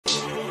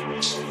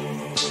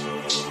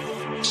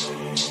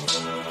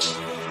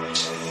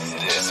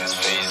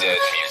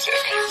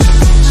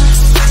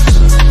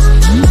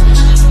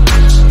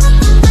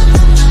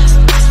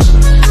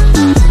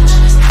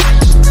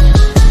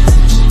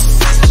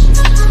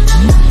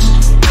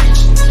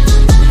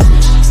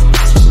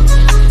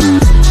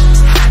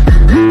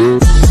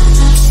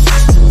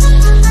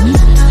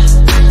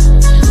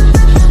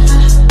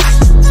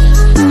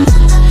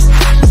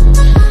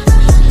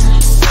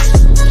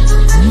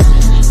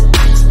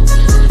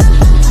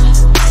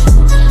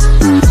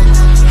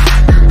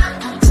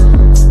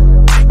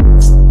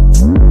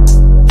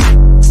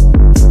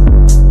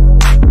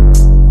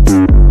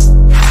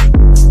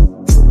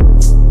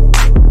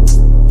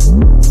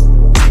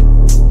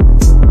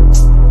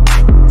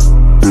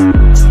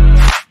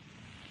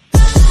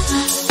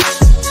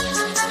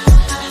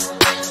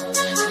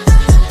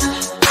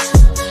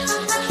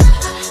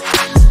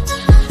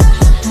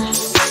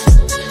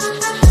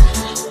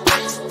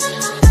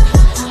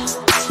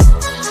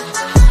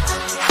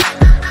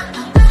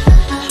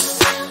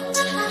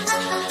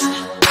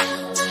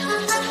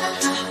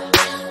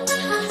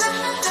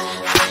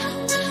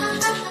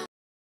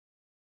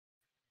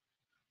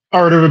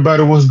All right,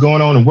 everybody, what's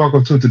going on? And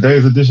welcome to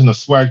today's edition of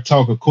SWAC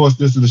Talk. Of course,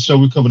 this is the show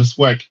we cover the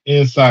SWAC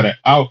inside and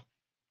out.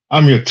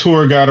 I'm your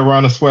tour guide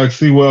around the SWAC.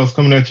 Sewell's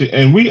coming at you,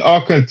 and we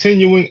are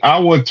continuing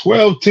our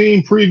 12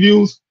 team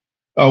previews.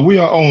 We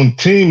are on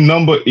team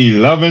number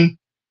 11,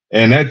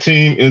 and that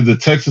team is the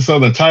Texas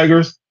Southern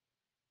Tigers.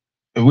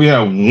 And we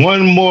have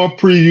one more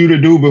preview to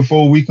do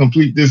before we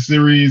complete this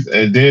series,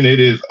 and then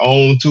it is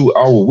on to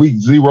our week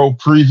 0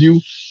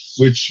 preview,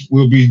 which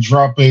will be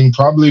dropping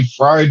probably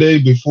Friday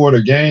before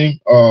the game,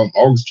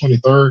 August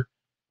 23rd.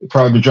 We'll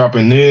probably be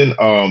dropping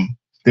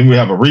then we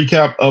have a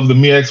recap of the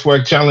MEAC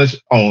SWAC Challenge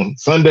on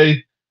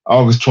Sunday,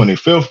 August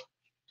 25th.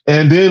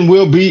 And then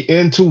we'll be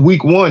into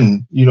week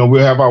 1. We'll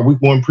have our week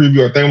 1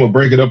 preview. I think we'll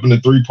break it up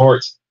into 3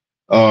 parts.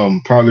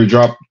 Probably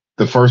drop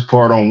the first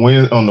part on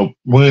the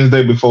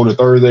Wednesday before the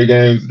Thursday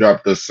games,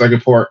 drop the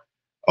second part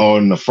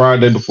on the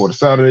Friday before the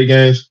Saturday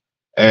games,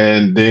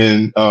 and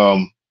then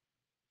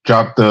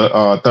drop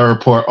the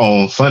third part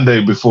on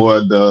Sunday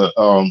before the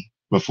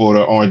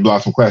Orange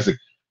Blossom Classic.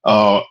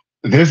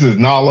 This is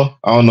Nala.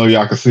 I don't know if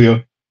y'all can see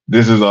her.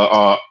 This is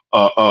a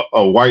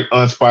white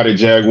unspotted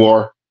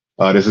jaguar.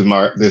 This is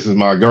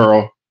my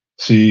girl.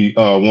 She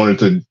wanted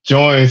to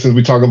join since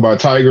we're talking about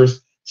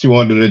Tigers. She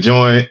wanted to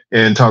join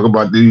and talk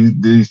about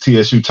these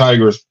TSU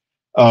Tigers.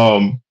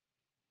 What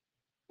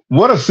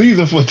a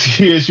season for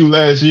TSU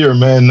last year,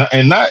 man,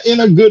 and not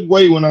in a good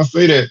way when I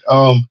say that.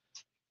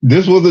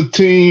 This was a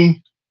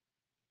team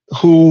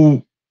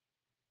who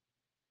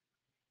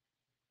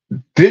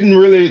didn't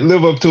really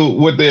live up to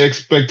what their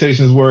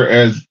expectations were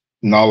as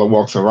Nala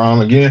walks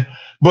around again.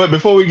 But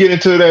before we get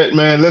into that,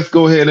 man, let's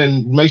go ahead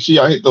and make sure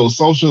y'all hit those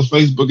socials.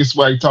 Facebook is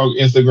SWAC Talk,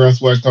 Instagram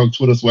SWAC Talk,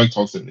 Twitter SWAC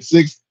Talk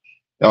 76.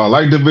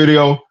 Like the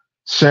video,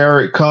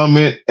 share it,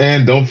 comment,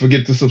 and don't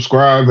forget to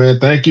subscribe, man.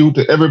 Thank you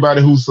to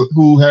everybody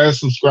who has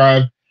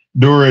subscribed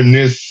during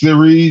this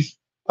series.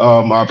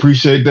 I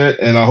appreciate that,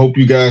 and I hope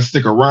you guys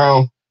stick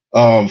around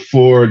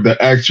for the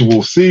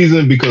actual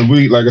season, because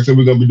like I said,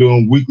 we're going to be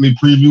doing weekly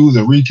previews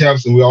and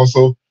recaps, and we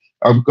also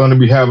are going to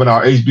be having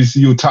our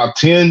HBCU top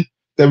 10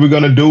 that we're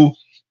going to do.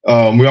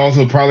 We're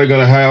also probably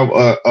going to have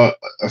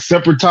a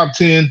separate top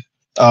 10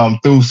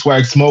 through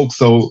SWAC Smoke,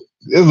 so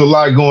there's a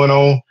lot going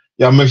on.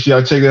 Y'all make sure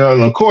y'all check it out.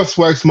 And of course,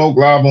 SWAC Smoke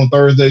live on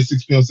Thursday,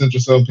 6 p.m.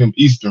 Central, 7 p.m.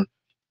 Eastern.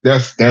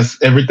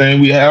 That's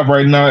everything we have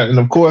right now. And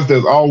of course,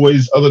 there's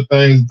always other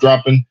things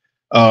dropping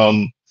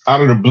out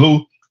of the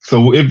blue.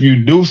 So if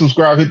you do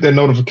subscribe, hit that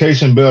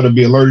notification bell to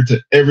be alerted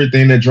to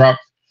everything that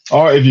drops.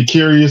 Or if you're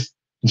curious,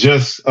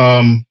 just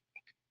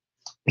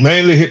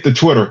mainly hit the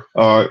Twitter,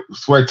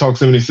 SWAC Talk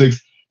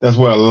 76. That's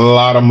where a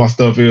lot of my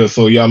stuff is.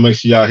 So y'all make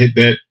sure y'all hit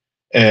that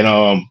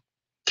and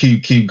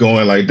keep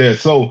going like that.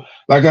 So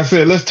like I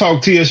said, let's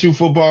talk TSU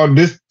football.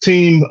 This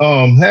team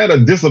had a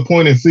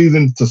disappointing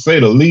season, to say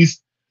the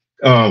least.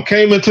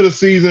 Came into the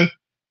season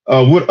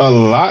with a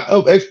lot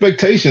of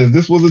expectations.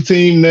 This was a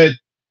team that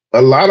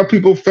a lot of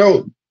people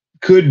felt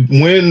could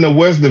win the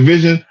West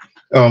Division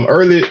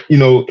early,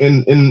 in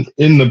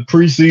the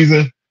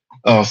preseason,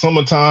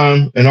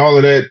 summertime, and all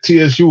of that.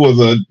 TSU was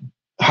a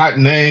hot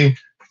name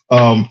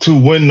to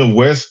win the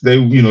West. They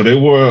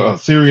were a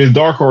serious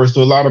dark horse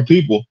to a lot of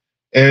people.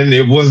 And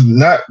it was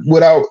not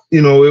without,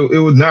 it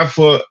was not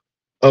for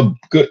a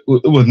good,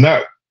 it was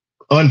not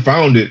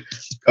unfounded.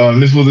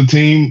 This was a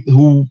team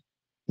who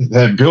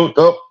had built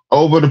up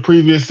over the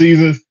previous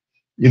seasons,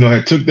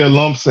 had took their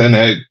lumps and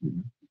had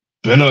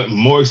been a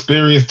more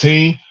experienced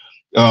team,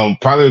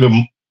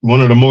 probably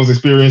one of the most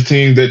experienced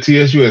teams that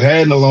TSU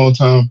had in a long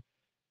time,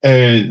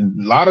 and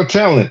a lot of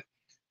talent.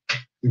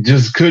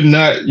 Just could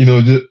not,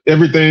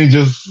 everything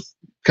just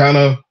kind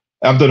of,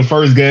 after the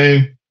first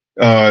game,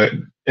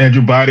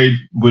 Andrew Body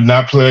would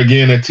not play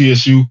again at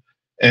TSU,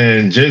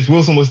 and Jace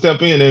Wilson would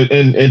step in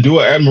and do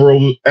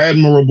an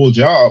admirable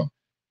job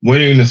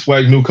winning the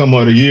SWAC Newcomer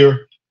of the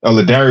Year.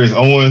 Ladarius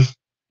Owens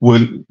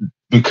would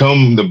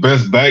become the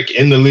best back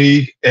in the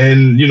league,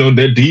 and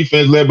their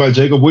defense led by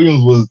Jacob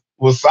Williams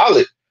was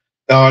solid.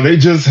 They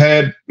just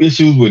had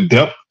issues with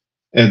depth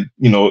and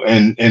not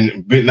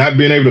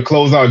being able to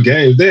close out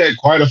games. They had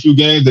quite a few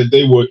games that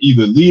they were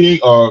either leading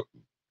or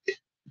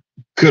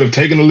could have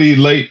taken the lead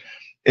late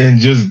and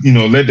just,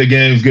 let the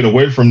games get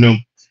away from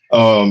them.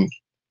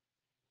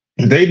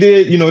 They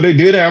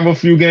did have a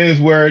few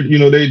games where,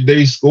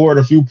 they scored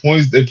a few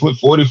points. They put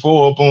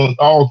 44 up on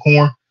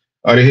Alcorn.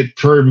 They hit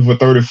Kirby for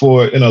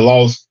 34 in a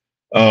loss.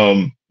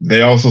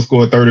 They also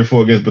scored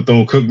 34 against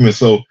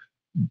Bethune-Cookman,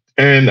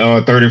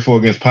 and 34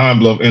 against Pine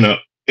Bluff in an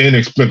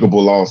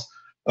inexplicable loss.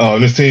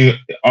 This team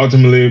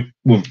ultimately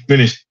will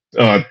finish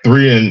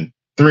 3-8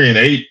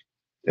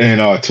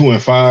 and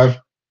 2-5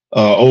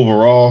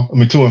 overall.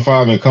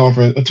 2-5 in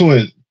conference,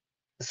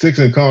 2-6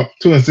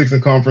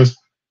 in conference,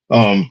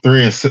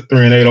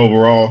 3-8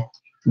 overall.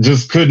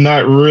 Just could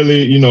not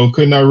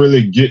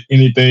really get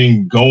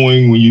anything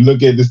going. When you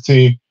look at this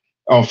team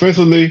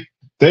offensively,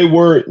 this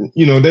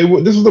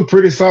was a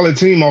pretty solid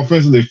team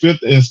offensively,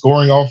 5th in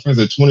scoring offense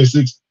at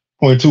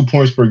 26.2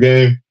 points per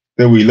game.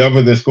 They were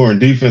 11th in scoring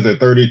defense at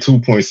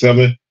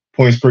 32.7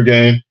 points per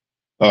game.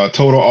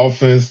 Total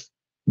offense,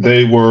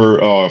 They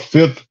were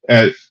fifth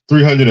at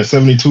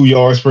 372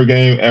 yards per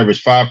game,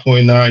 averaged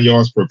 5.9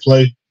 yards per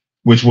play,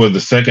 which was the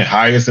second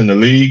highest in the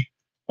league.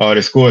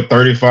 They scored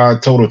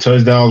 35 total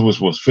touchdowns, which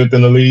was fifth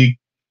in the league.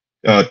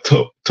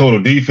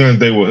 Total defense,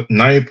 they were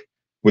ninth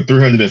with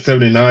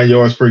 379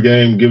 yards per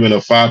game, giving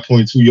up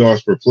 5.2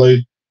 yards per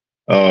play.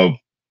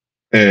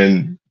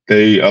 And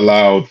they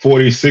allowed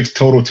 46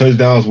 total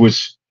touchdowns,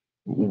 which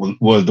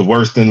was the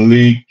worst in the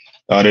league.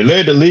 They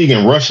led the league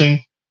in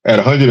rushing at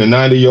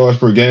 190 yards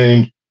per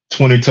game,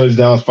 20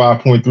 touchdowns,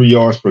 5.3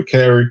 yards per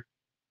carry.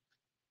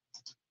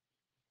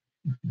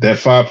 That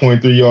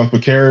 5.3 yards per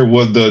carry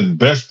was the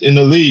best in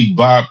the league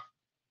by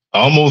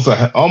almost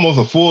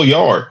a full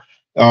yard.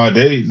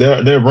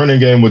 Their running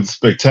game was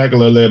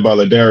spectacular, led by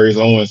Ladarius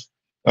Owens.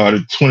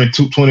 The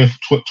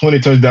 20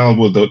 touchdowns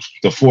was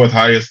the fourth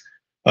highest.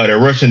 Their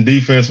rushing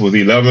defense was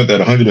 11th at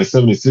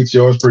 176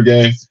 yards per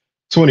game,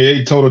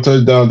 28 total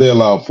touchdowns. They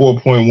allowed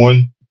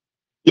 4.1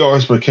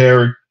 yards per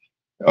carry.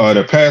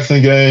 Their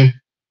passing game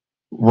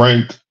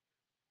ranked.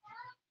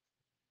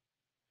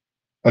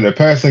 Their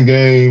passing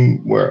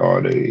game, where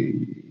are they?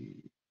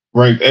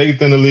 Ranked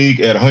 8th in the league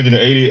at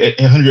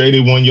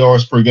 181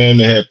 yards per game.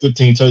 They had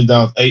 15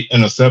 touchdowns, 8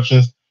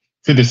 interceptions,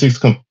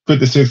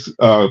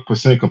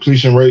 56%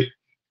 completion rate.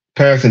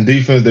 Passing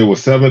defense, they were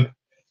 7th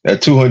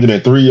at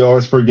 203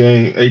 yards per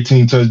game,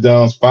 18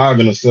 touchdowns, 5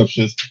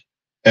 interceptions,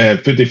 and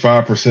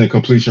 55%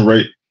 completion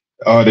rate.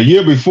 The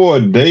year before,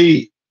 I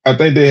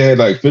think they had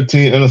like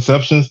 15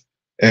 interceptions,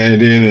 and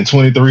then in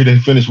 23 they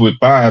finished with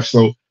 5.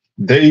 So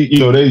their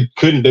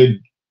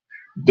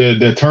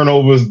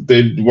turnovers,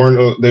 they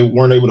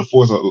weren't able to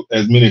force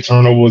as many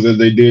turnovers as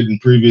they did in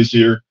previous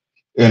year,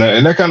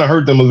 and that kind of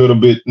hurt them a little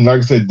bit. And like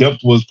I said,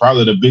 depth was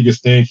probably the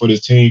biggest thing for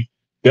this team.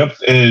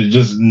 Depth and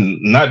just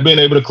not being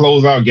able to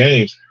close out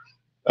games.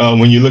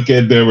 When you look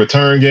at their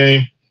return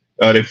game,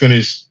 they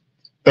finished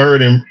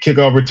third in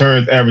kickoff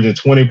returns, averaging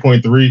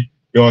 20.3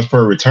 yards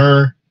per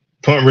return.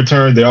 Punt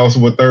returns, they also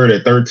were third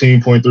at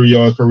 13.3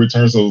 yards per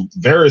return. So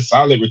very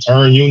solid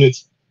return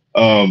units.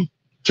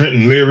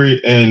 Trenton Leary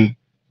and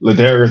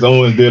Ladarius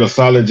Owens did a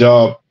solid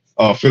job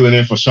filling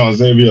in for Sean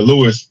Xavier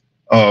Lewis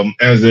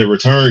as their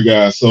return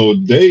guy. So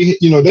they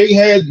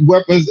had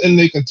weapons and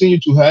they continue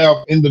to have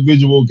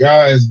individual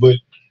guys, but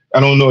I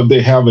don't know if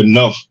they have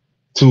enough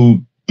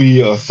to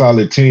be a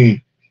solid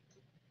team.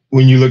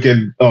 When you look at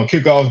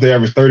kickoffs, they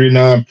average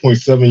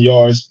 39.7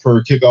 yards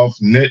per kickoff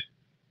net,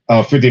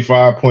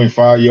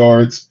 55.5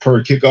 yards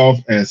per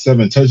kickoff, and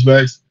 7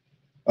 touchbacks.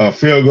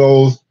 Field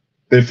goals,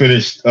 they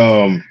finished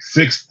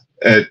 6th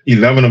at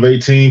 11 of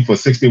 18 for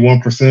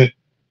 61%.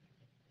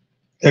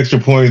 Extra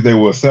points, they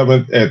were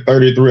 7th at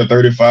 33 of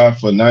 35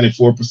 for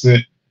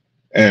 94%.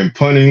 And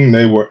punting,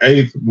 they were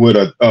 8th with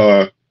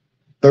a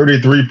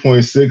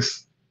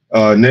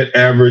 33.6 net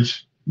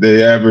average.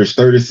 They averaged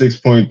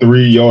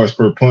 36.3 yards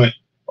per punt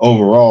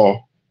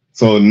overall.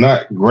 So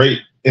not great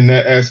in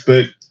that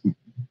aspect,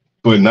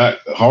 but not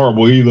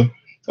horrible either.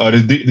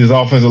 This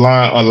offensive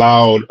line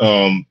allowed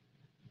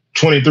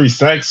 23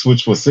 sacks,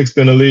 which was 6th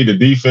in the league. The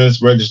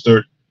defense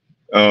registered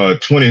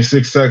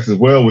 26 sacks as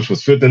well, which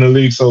was 5th in the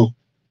league. So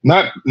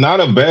not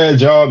a bad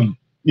job,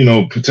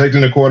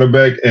 protecting the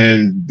quarterback,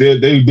 and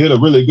they did a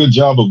really good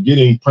job of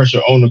getting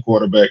pressure on the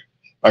quarterback.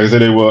 Like I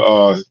said, they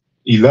were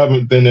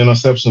 11th in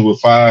interceptions with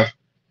 5.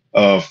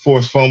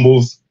 Forced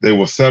fumbles, they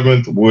were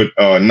 7th with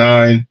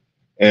 9,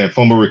 and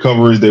fumble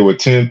recoveries, they were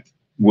 10th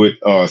with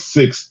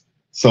 6.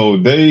 So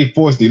they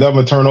forced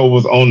 11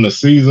 turnovers on the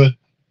season.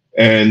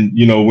 And,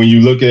 when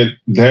you look at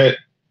that,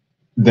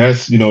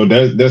 that's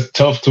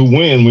tough to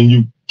win when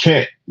you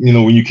can't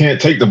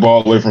take the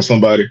ball away from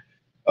somebody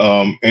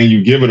and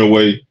you give it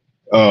away.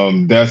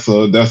 That's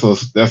a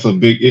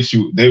big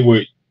issue. They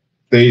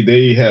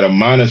had a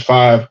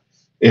 -5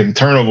 in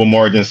turnover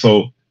margin,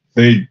 so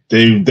they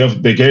gave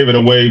it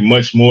away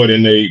much more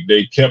than they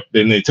took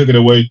it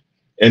away,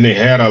 and they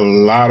had a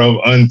lot of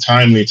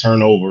untimely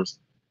turnovers,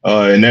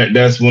 and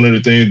that's one of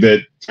the things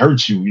that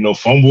hurts you.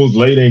 Fumbles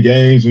late in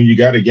games when you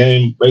got a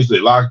game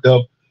basically locked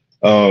up.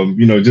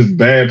 Just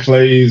bad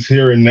plays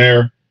here and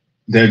there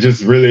that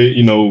just really,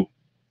 you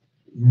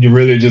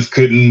really just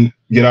couldn't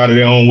get out of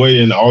their own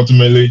way, and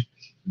ultimately,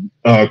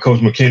 Coach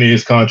McKinney,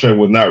 his contract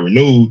was not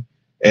renewed,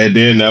 and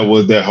then that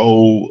was that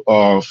whole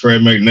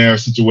Fred McNair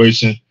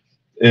situation.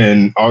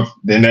 And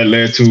then that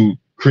led to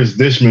Chris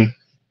Dishman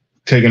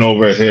taking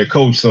over as head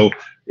coach. So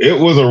it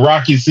was a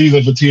rocky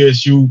season for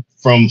TSU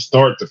from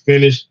start to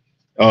finish.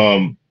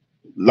 There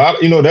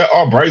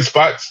are bright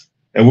spots,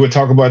 and we'll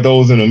talk about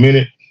those in a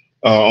minute.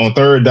 On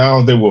third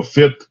downs, they were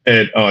 5th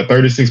at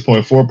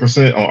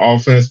 36.4% on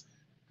offense.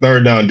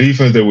 Third down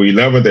defense, they were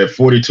 11th at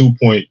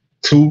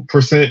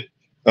 42.2%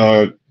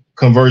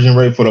 conversion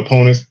rate for the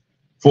opponents.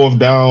 Fourth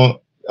down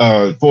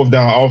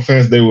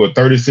offense, they were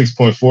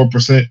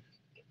 36.4%.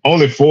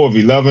 Only 4 of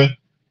 11.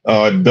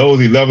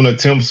 Those 11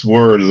 attempts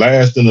were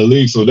last in the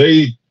league, so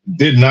they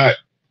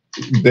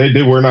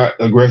were not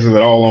aggressive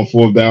at all on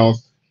fourth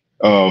downs,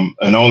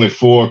 and only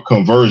 4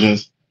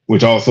 conversions,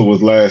 which also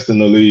was last in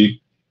the league.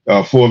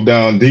 Fourth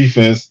down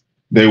defense,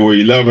 They were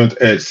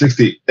 11th at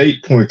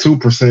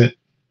 68.2%,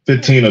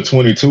 15 of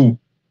 22.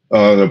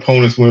 The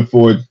opponents went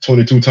for it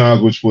 22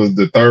 times, which was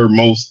the third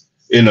most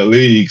in the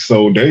league.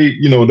 So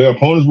their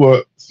opponents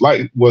were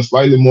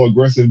slightly more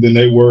aggressive than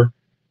they were,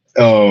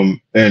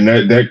 and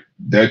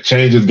that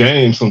changes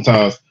games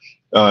sometimes.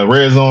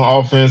 Red zone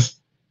offense,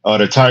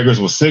 the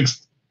Tigers were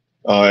sixth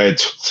at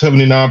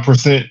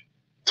 79%,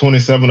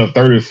 27 of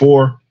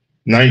 34,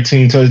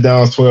 19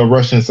 touchdowns, 12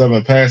 rushing,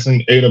 7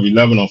 passing, 8 of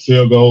 11 on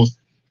field goals,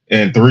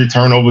 and 3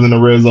 turnovers in the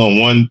red zone,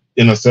 1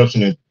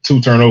 interception, and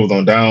 2 turnovers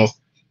on downs.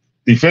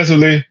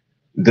 Defensively,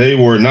 they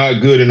were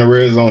not good in the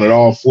red zone at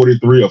all,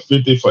 43 of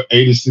 50 for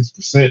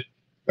 86%.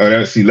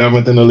 That's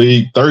 11th in the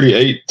league,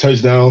 38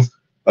 touchdowns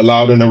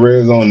allowed in the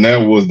red zone.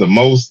 That was the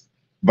most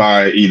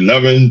by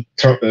 11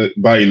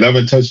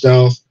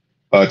 touchdowns,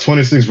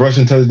 26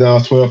 rushing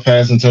touchdowns, 12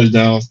 passing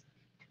touchdowns,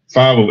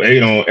 5 of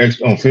 8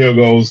 on field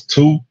goals,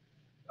 2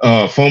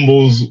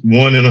 fumbles,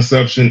 1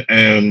 interception,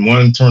 and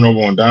 1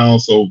 turnover on down.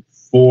 So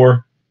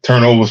 4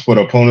 turnovers for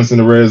the opponents in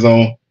the red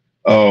zone.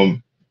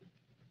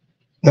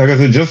 Like I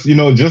said,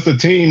 just a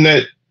team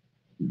that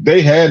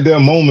they had their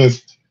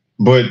moments,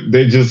 but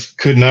they just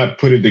could not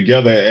put it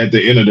together at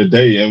the end of the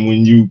day. And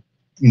when you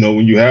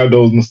have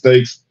those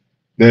mistakes,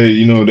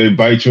 they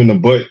bite you in the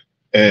butt,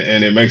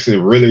 and it makes it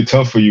really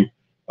tough for you.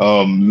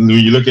 When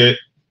you look at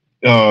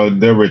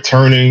the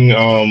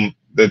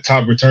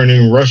top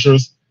returning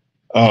rushers,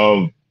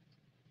 not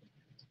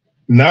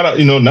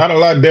a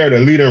lot there. The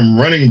leader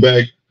running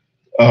back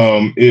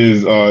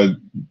is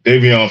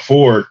Davion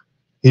Ford.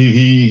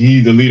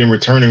 He's the leading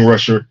returning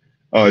rusher.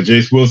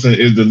 Jace Wilson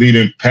is the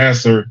leading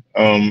passer,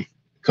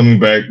 coming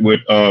back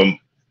with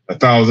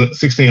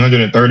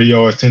 1,630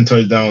 yards, 10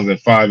 touchdowns, and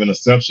 5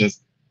 interceptions.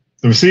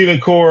 The receiving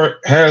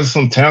core has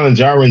some talent.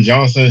 Jaron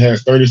Johnson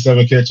has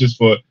 37 catches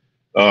for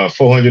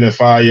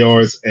 405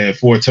 yards and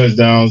 4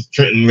 touchdowns.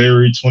 Trenton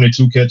Leary,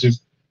 22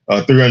 catches,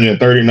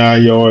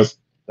 339 yards.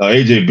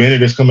 AJ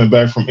Bennett is coming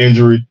back from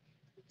injury.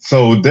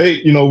 So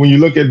when you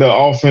look at the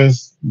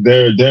offense,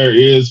 there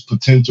is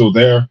potential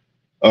there.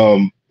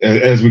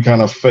 As we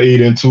kind of fade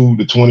into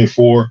the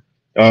 24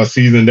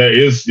 season, there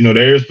is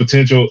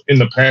potential in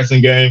the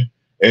passing game,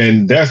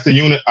 and that's the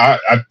unit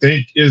I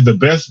think is the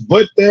best.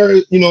 But there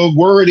is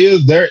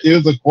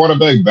a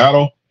quarterback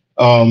battle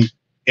in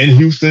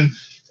Houston.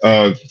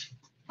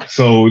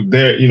 So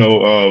there,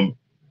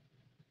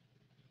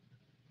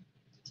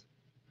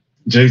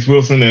 Jace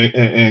Wilson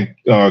and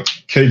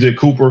KJ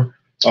Cooper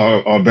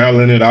are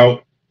battling it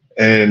out,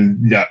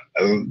 and a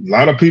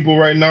lot of people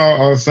right now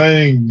are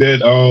saying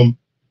that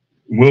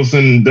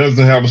Wilson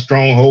doesn't have a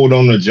strong hold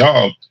on the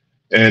job,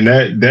 and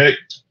that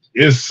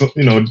is,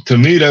 to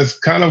me, that's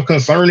kind of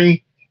concerning.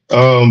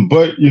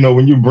 But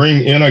when you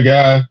bring in a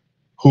guy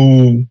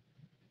who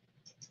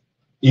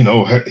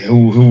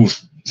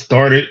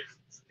started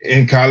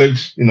in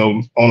college,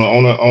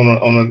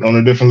 on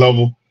a different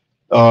level,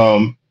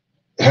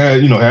 has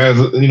a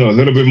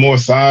little bit more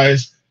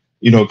size,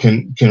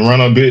 can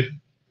run a bit.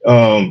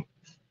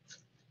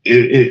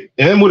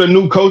 And with a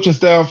new coaching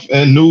staff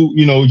and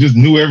just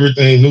new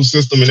everything, new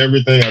system and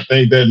everything, I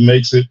think that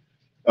makes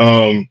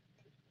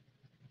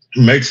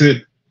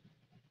it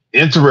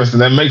interesting.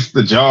 That makes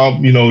the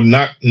job,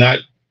 not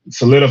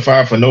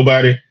solidified for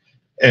nobody.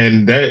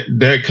 And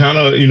that kind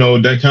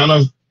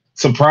of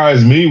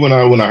surprised me when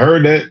I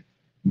heard that.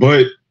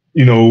 But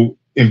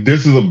if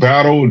this is a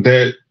battle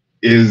that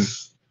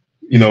is,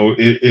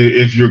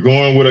 if you're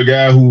going with a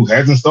guy who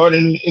hasn't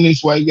started in any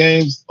SWAC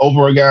games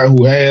over a guy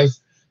who has,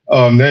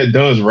 that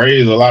does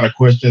raise a lot of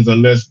questions,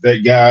 unless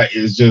that guy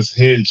is just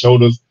head and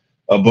shoulders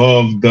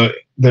above the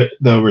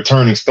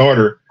returning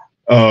starter.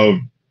 So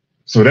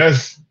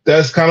that's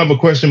kind of a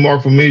question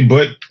mark for me.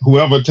 But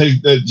whoever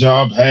takes that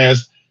job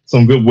has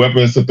some good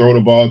weapons to throw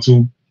the ball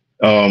to.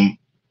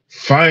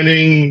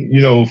 Finding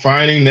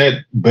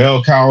that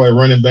bell cow at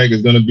running back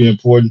is going to be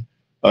important.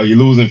 You're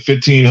losing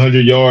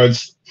 1,500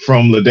 yards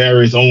from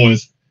Ladarius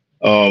Owens,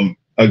 a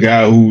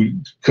guy who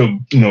could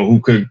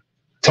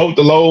tote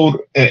the load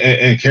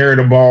and carry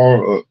the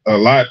ball a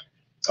lot,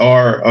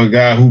 or a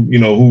guy who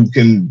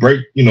can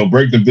break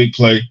the big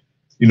play,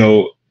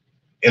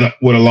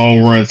 with a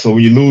long run. So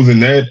when you're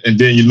losing that, and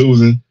then you're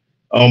losing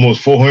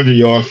almost 400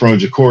 yards from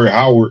Ja'Cory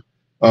Howard,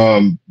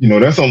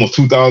 that's almost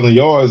 2,000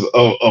 yards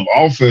of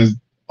offense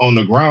on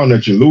the ground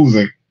that you're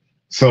losing.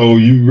 So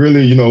you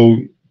really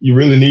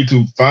need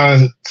to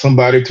find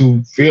somebody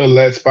to fill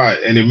that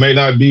spot, and it may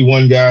not be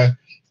one guy.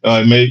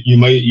 You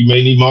may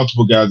need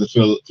multiple guys to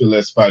fill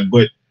that spot,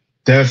 but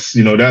that's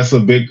a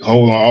big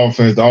hole on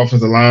offense. The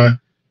offensive line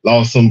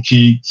lost some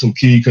key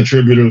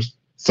contributors,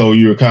 so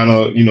you're kind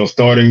of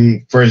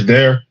starting fresh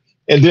there.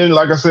 And then,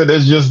 like I said,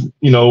 there's just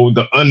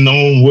the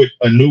unknown with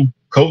a new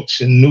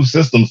coach and new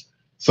systems.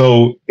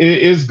 So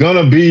it's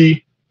gonna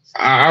be,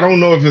 I don't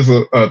know if it's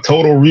a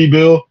total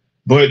rebuild,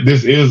 but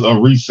this is a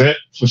reset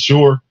for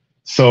sure.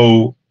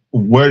 So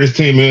where this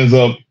team ends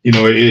up,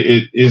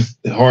 it is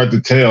hard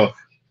to tell.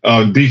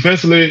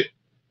 Defensively,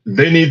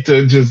 they need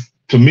to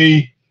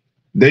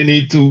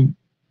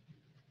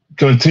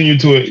continue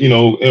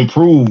to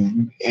improve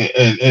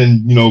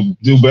and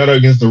do better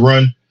against the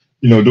run.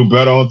 Do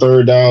better on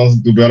third downs,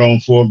 do better on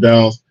fourth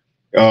downs.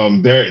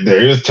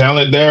 There is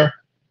talent there.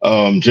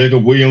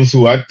 Jacob Williams,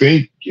 who I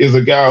think is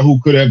a guy who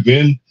could have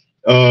been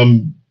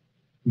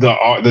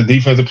the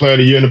defensive player of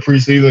the year in the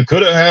preseason,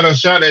 could have had a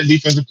shot at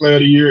defensive player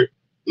of the year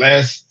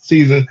last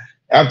season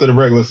after the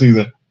regular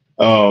season.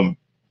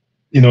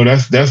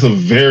 That's a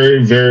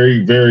very,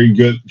 very, very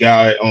good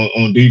guy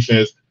on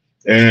defense.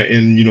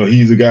 And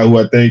he's a guy who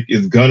I think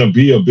is gonna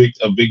be a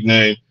big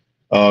name.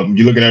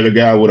 You're looking at a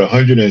guy with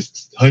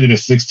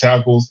 106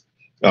 tackles,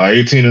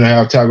 18 and a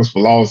half tackles for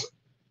loss,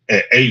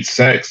 and 8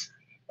 sacks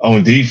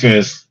on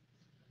defense.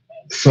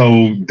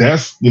 So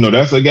that's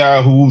a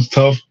guy who's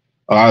tough.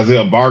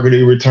 Isaiah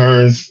Bargady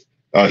returns.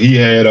 He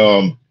had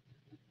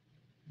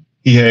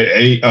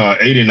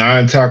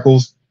 89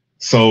 tackles.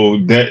 So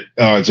that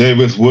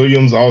Javis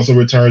Williams also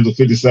returns with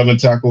 57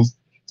 tackles.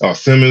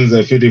 Simmons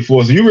at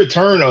 54. So you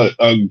return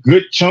a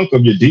good chunk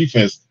of your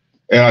defense,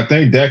 and I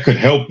think that could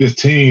help this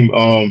team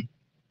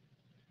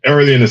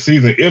early in the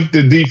season if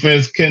the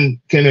defense can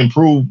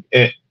improve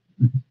with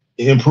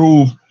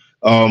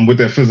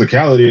their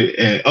physicality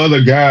and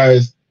other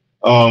guys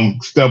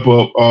step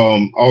up.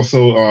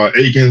 Also,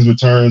 Akins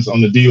returns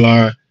on the D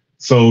line.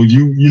 So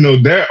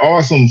there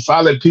are some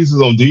solid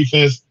pieces on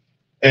defense,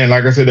 and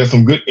like I said, there's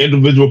some good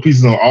individual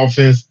pieces on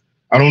offense.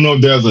 I don't know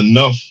if there's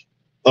enough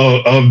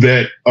of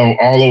that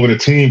all over the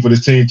team for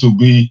this team to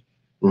be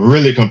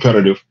really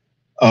competitive.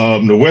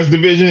 The West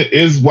Division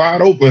is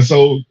wide open,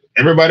 so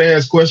everybody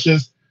has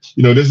questions.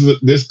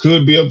 This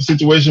could be a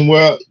situation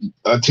where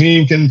a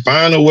team can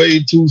find a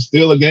way to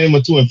steal a game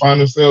or two and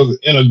find themselves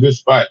in a good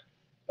spot.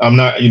 I'm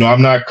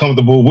not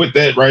comfortable with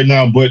that right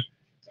now, but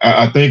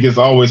I think it's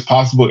always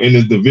possible in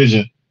this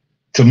division.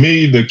 To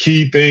me, the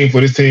key thing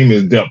for this team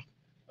is depth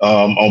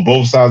on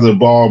both sides of the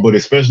ball, but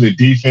especially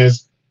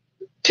defense.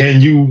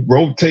 Can you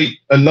rotate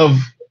enough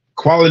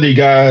quality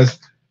guys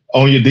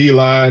on your D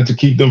line to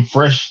keep them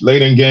fresh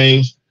late in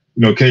games?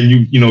 Can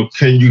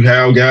you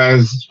have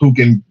guys who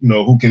can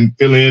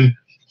fill in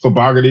for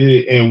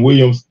Bargady and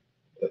Williams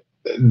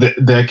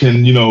that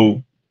can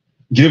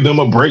give them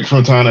a break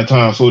from time to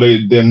time so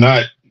they're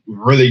not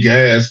really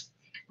gassed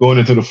going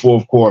into the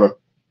fourth quarter?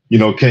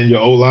 Can your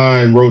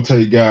O-line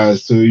rotate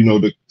guys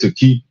to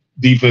keep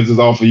defenses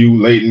off of you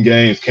late in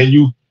games? Can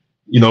you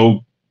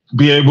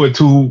be able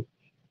to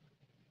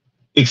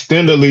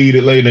extend the lead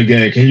late in the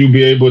game? Can you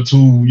be able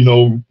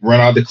to run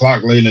out the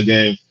clock late in the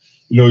game?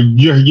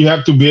 You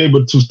have to be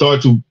able to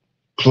start to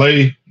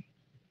play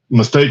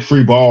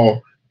mistake-free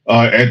ball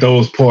at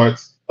those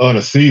parts of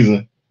the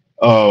season.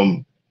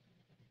 And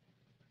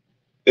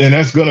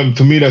that's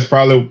to me, that's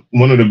probably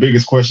one of the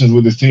biggest questions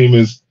with this team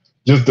is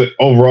just the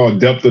overall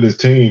depth of this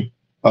team.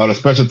 The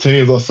special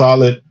teams are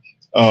solid.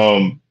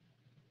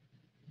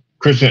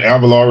 Christian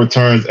Avalar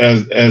returns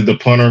as the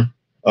punter.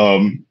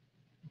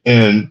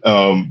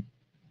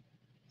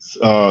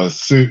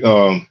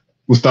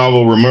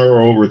 Gustavo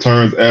Romero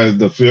returns as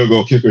the field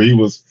goal kicker. He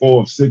was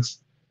 4 of 6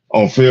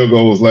 on field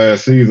goals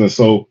last season.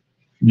 So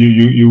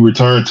you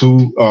return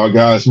 2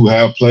 guys who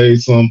have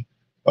played some,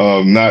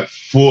 not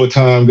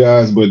full-time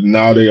guys, but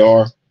now they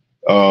are.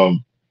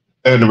 And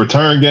the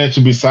return game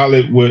should be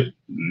solid with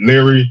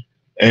Leary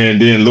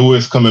and then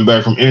Lewis coming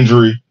back from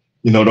injury.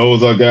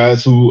 Those are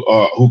guys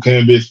who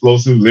can be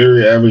explosive.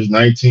 Leary averaged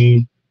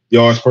 19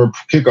 yards per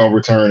kickoff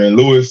return, and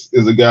Lewis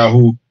is a guy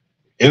who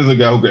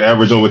could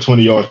average over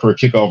 20 yards per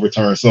kickoff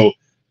return. So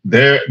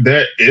there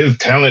is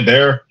talent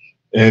there,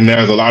 and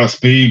there's a lot of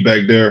speed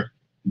back there,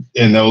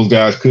 and those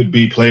guys could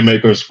be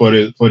playmakers for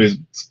this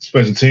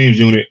special teams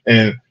unit.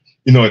 And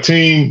a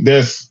team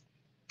that's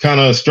kind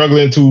of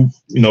struggling to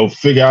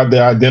figure out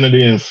their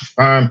identity and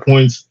find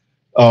points.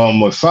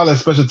 A solid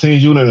special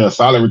teams unit and a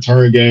solid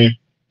return game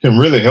can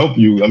really help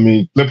you. I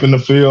mean, flipping the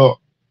field,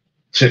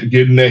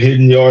 getting that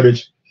hidden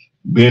yardage,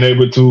 being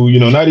able to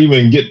not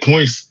even get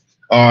points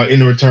in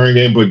the return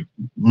game, but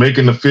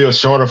making the field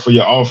shorter for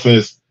your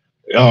offense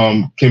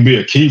can be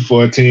a key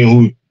for a team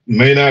who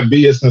may not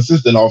be as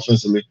consistent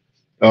offensively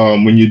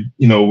when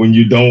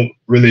you don't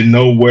really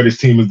know where this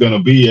team is going to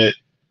be at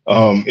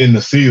in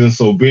the season.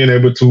 So being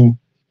able to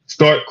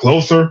start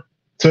closer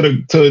to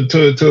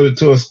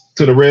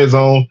the red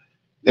zone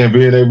and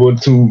being able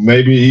to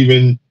maybe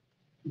even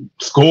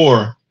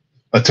score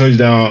a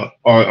touchdown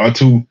or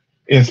 2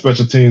 in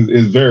special teams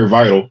is very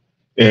vital.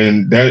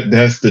 And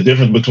that's the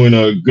difference between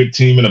a good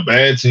team and a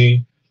bad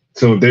team.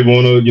 So if they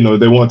want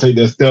to, take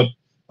that step,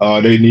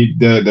 they need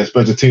the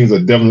special teams are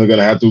definitely going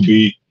to have to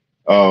be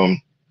an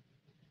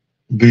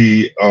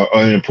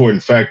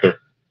important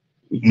factor.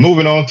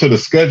 Moving on to the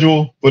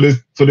schedule for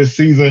this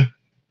season,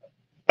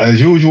 as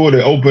usual,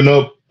 they open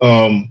up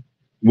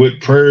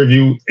with Prairie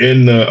View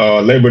in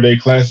the Labor Day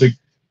Classic,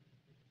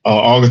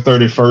 August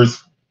 31st.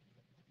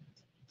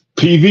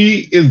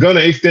 PV is going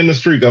to extend the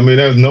streak. I mean,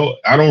 I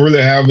don't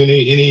really have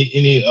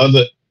any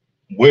other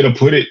way to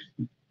put it.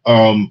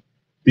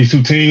 These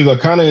 2 teams are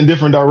kind of in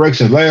different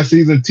directions. Last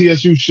season,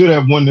 TSU should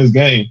have won this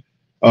game.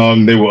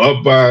 They were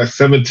up by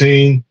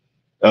 17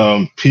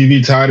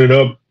 PV tied it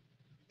up,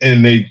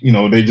 and they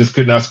just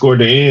could not score at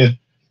the end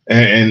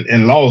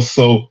and lost.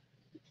 So,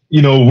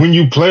 when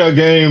you play a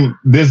game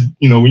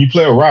when you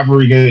play a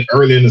rivalry game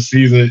early in the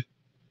season,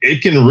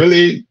 it can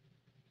really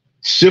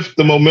shift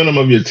the momentum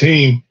of your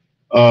team,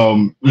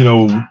 one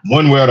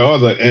way or the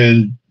other.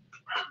 And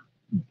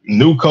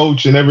new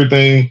coach and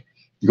everything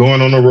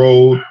going on the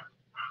road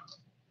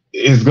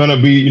is gonna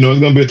be, it's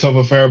gonna be a tough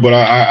affair. But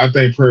I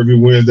think Prairie View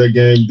wins that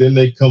game. Then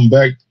they come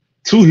back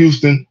to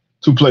Houston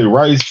to play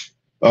Rice.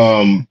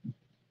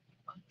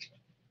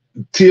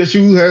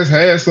 TSU has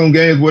had some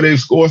games where they've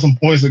scored some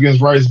points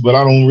against Rice, but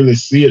I don't really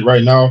see it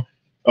right now.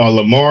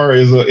 Lamar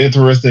is an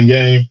interesting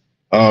game.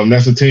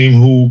 That's a team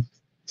who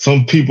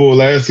some people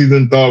last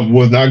season thought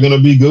was not going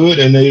to be good,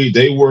 and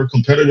they were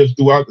competitive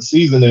throughout the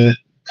season and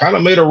kind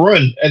of made a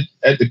run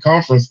at the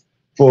conference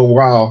for a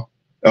while.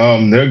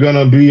 They're going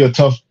to be a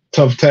tough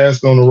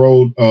task on the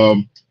road,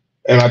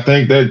 and I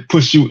think that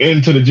puts you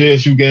into the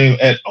JSU game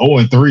at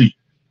 0-3.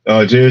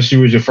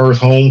 JSU is your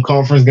first home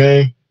conference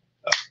game.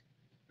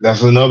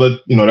 That's another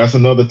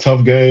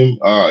tough game.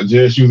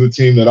 JSU is a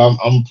team that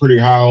I'm pretty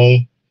high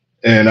on,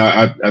 and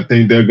I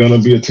think they're going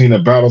to be a team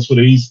that battles for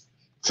the East.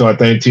 So I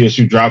think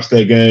TSU drops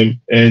that game.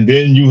 And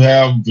then you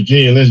have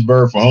Virginia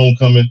Lynchburg for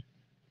homecoming.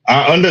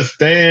 I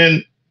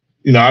understand,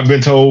 I've been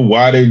told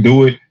why they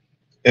do it,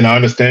 and I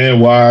understand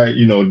why,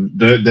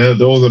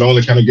 those are the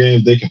only kind of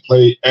games they can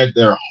play at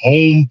their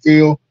home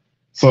field.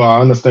 So I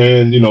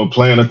understand,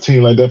 playing a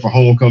team like that for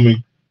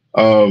homecoming.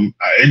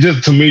 It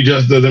just, to me,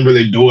 just doesn't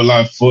really do a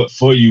lot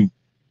for you.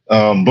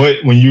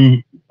 But when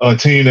you a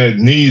team that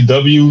needs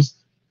W's,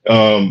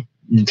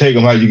 you take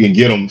them how you can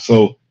get them.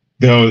 So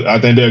I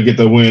think they'll get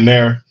the win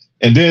there.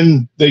 And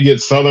then they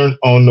get Southern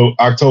on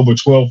October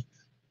 12th.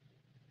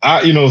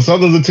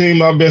 Southern's a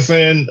team I've been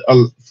saying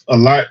a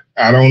lot.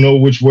 I don't know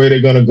which way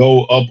they're going to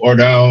go, up or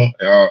down.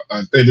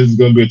 I think this is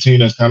going to be a team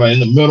that's kind of in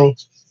the middle.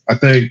 I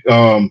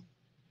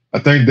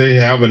think they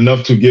have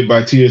enough to get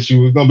by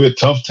TSU. It's going to be a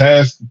tough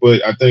task,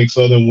 but I think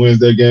Southern wins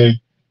their game.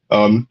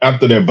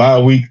 After their bye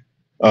week,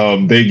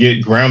 they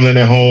get Grambling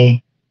at home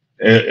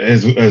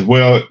as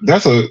well.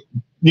 That's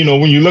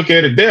when you look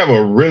at it, they have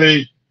a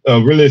really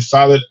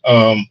solid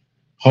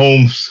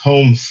home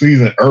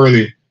season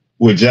early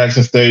with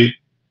Jackson State,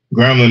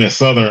 Grambling, and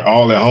Southern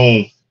all at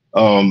home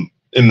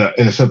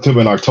in September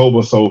and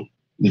October. So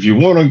if you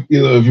want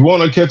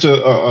to catch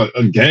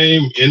a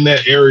game in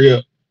that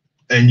area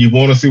and you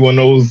want to see one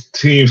of those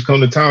teams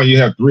come to town, you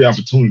have 3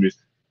 opportunities.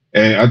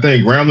 And I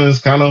think Grambling is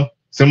kind of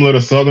similar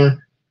to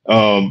Southern.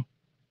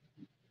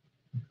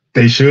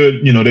 They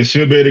should be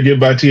able to get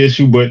by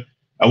TSU, but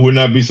I would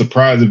not be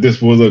surprised if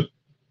this was a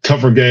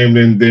tougher game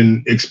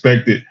than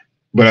expected.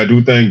 But I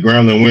do think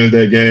Grambling wins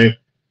that game,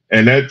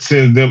 and that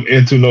sends them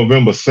into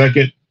November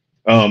 2nd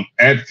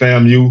at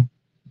FAMU.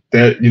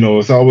 That,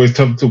 it's always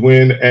tough to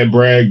win at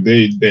Bragg.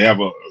 They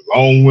have a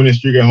long winning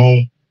streak at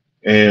home,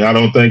 and I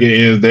don't think it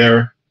ends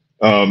there.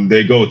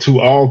 They go to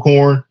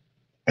Alcorn,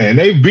 and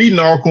they've beaten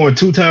Alcorn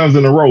 2 times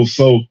in a row.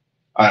 So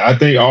I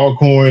think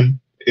Alcorn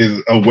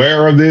is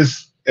aware of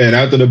this, and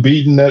after the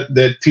beating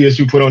that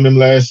TSU put on them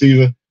last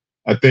season,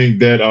 I think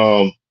that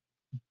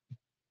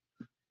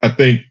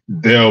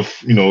they'll,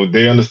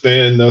 they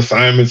understand the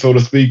assignment, so to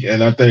speak,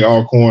 and I think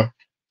Alcorn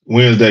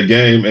wins that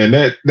game, and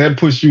that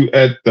puts you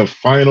at the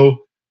final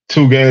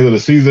 2 games of the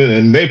season,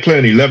 and they play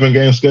an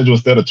 11-game schedule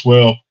instead of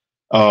 12.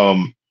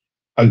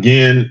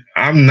 Again,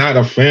 I'm not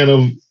a fan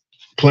of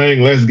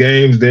playing less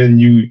games than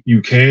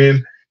you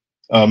can.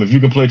 If you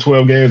can play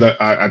 12 games,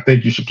 I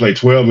think you should play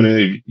 12,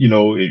 and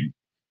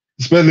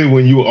especially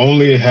when you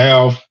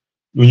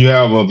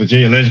have a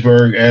Virginia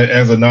Lynchburg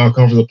as a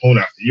non-conference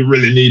opponent, you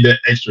really need that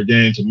extra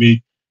game to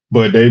me.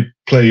 But they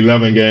play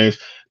 11 games.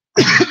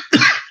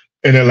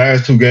 And their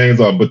last 2 games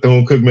are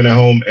Bethune-Cookman at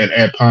home and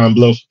at Pine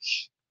Bluff.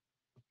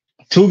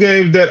 2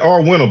 games that are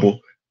winnable.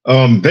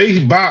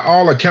 They, by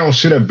all accounts,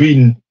 should have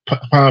beaten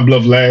Pine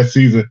Bluff last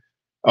season.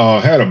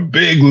 Had a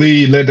big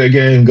lead, let that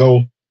game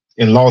go,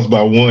 and lost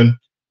by 1.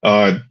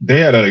 They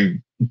had a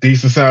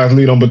decent-sized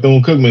lead on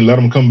Bethune-Cookman, let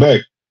them come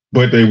back,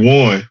 but they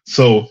won.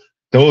 So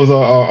those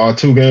are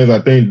 2 games I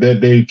think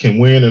that they can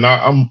win, and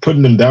I'm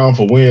putting them down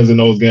for wins in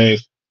those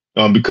games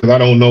because I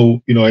don't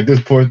know, at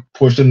this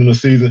portion of the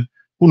season,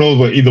 who knows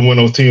what either one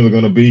of those teams are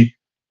going to be.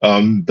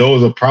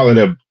 Those are probably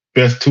their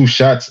best 2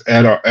 shots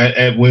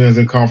at wins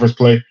in conference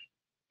play.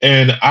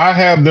 And I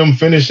have them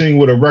finishing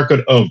with a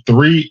record of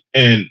 3-8,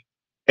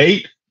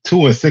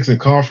 2-6 in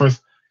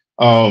conference.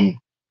 To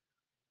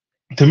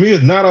me,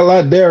 it's not a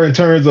lot there in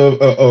terms of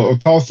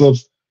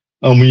toss-ups.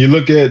 When you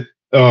look at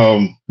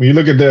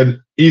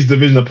that East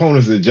Division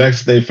opponents at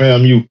Jackson State,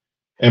 FAMU,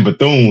 and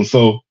Bethune.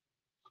 So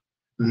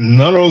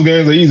none of those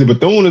games are easy.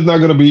 Bethune is not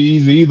going to be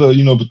easy either.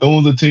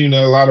 Bethune's a team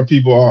that a lot of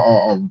people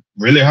are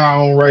really high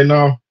on right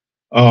now.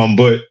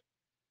 But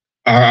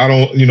I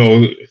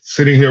don't,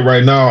 sitting here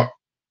right now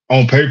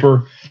on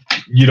paper,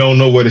 you don't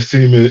know what this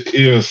team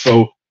is.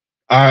 So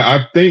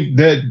I think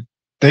that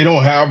they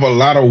don't have a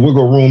lot of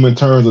wiggle room in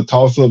terms of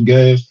toss-up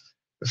games.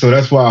 So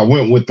that's why I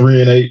went with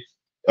 3-8.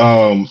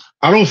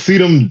 I don't see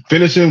them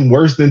finishing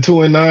worse than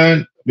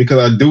 2-9 because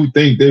I do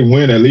think they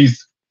win at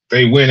least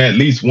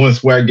one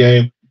SWAC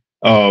game.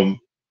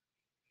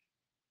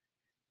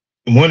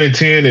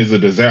 1-10 is a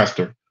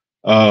disaster.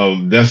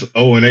 That's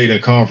 0-8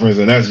 in conference,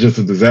 and that's just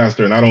a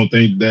disaster. And I don't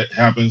think that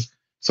happens.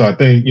 So I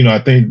think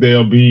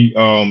they'll be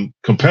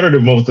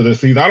competitive most of the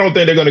season. I don't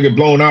think they're going to get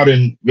blown out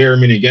in very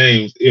many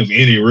games, if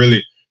any,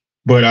 really.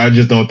 But I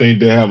just don't think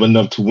they have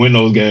enough to win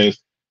those games.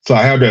 So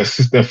I have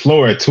that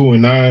floor at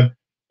 2-9,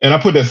 and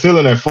I put that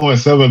ceiling at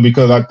 4-7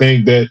 because I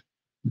think that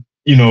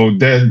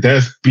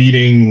that's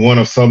beating one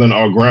of Southern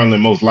or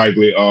Grambling most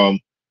likely. I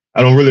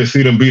don't really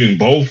see them beating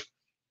both.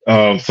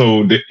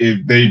 So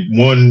if they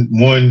won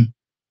one,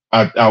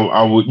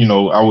 I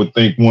would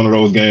think one of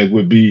those games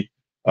would be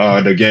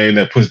the game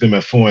that puts them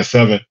at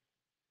 4-7.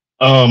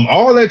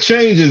 All that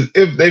changes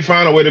if they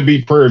find a way to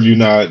beat Prairie View.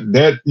 Now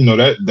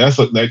that's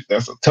a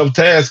tough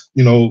task,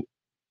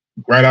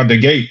 right out the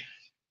gate.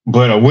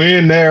 But a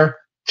win there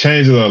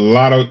changes a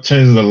lot of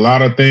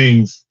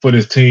things for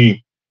this team,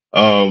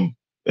 at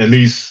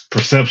least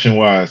perception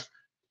wise.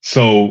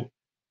 So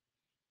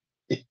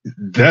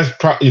that's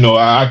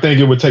I think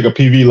it would take a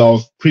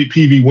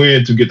PV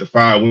win to get the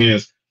 5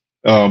 wins.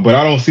 But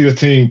I don't see the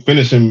team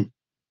finishing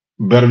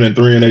better than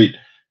 3-8.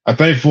 I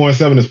think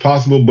 4-7 is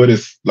possible, but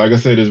it's like I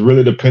said, it's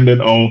really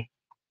dependent on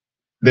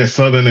that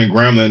Southern and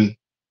Grambling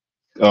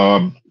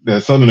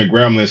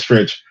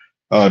stretch.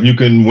 If you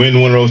can win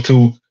one of those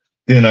two,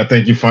 then I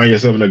think you find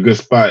yourself in a good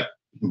spot.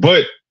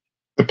 But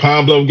the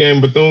Pine Bluff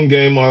game, Bethune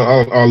game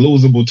are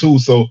losable too.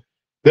 So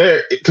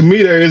to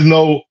me, there is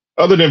no,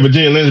 other than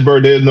Virginia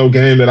Lynchburg, there's no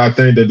game that I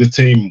think that this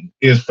team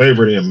is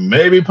favored in.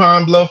 Maybe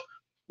Pine Bluff,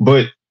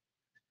 but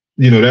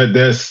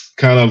that's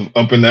kind of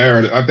up in the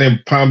air. I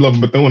think Pine Bluff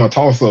and Bethune are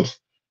toss-ups.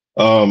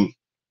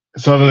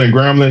 Southern and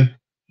Grambling,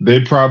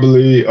 they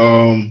probably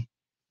are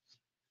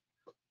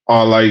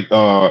like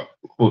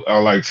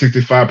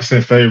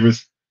 65%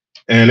 favorites,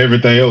 and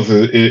everything else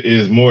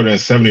is more than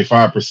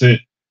 75%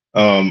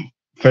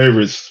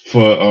 favorites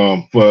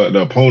for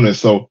the opponents.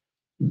 So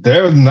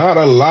there's not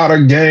a lot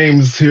of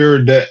games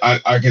here that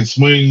I can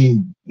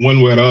swing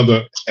one way or the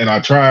other, and I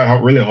try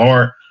really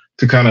hard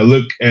to kind of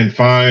look and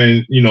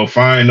find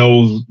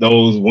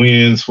those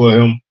wins for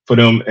them,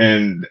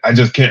 and I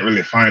just can't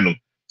really find them.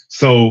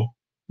 So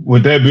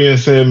with that being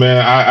said,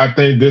 man, I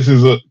think this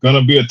is going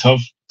to be a tough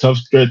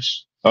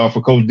stretch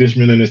for Coach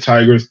Dishman and his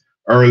Tigers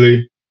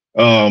early.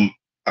 I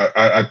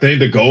think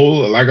the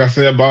goal, like I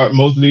said about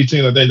most of these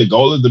teams, I think the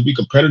goal is to be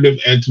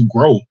competitive and to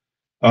grow.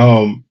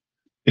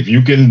 If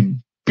you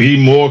can be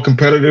more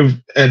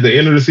competitive at the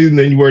end of the season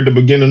than you were at the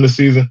beginning of the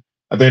season,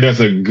 I think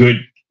that's a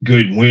good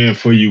win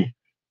for you.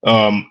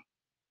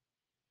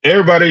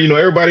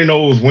 Everybody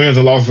knows wins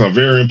and losses are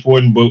very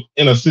important, but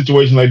in a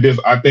situation like this,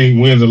 I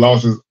think wins and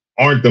losses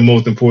aren't the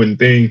most important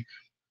thing.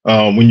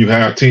 When you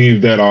have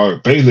teams that are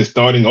basically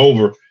starting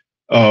over,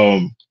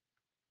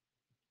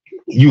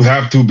 you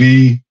have to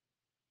be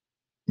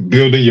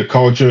building your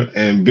culture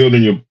and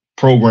building your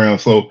program.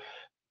 So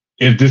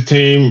if this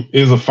team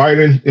is a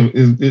fighter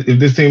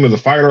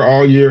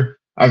all year,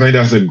 I think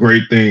that's a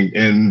great thing.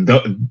 And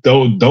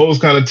those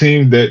kind of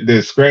teams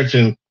that scratch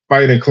and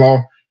fight and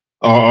claw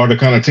are the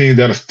kind of teams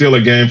that are still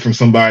a game from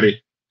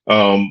somebody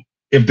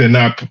if they're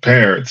not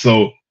prepared.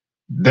 So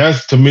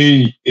that's, to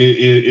me,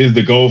 is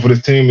the goal for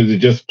this team, is to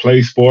just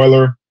play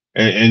spoiler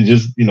and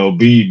just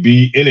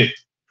be in it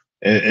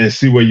and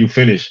see where you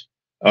finish.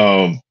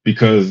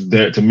 Because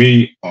to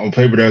me, on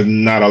paper, there's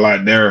not a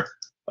lot there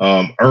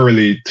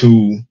early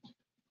to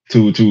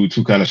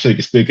kind of shake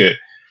a stick at.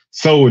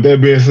 So with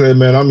that being said,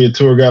 man, I'm your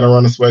tour guide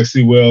around the SWAC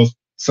C-Wells,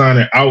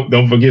 signing out.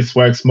 Don't forget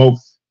SWAC Smoke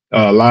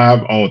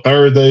live on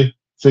Thursday,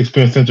 6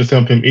 p.m. Central,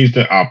 7 p.m.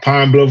 Eastern. Our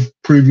Pine Bluff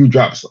preview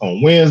drops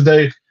on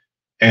Wednesday.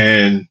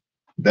 And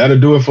that'll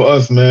do it for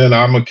us, man.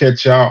 I'm going to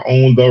catch y'all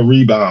on the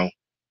rebound.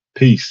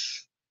 Peace.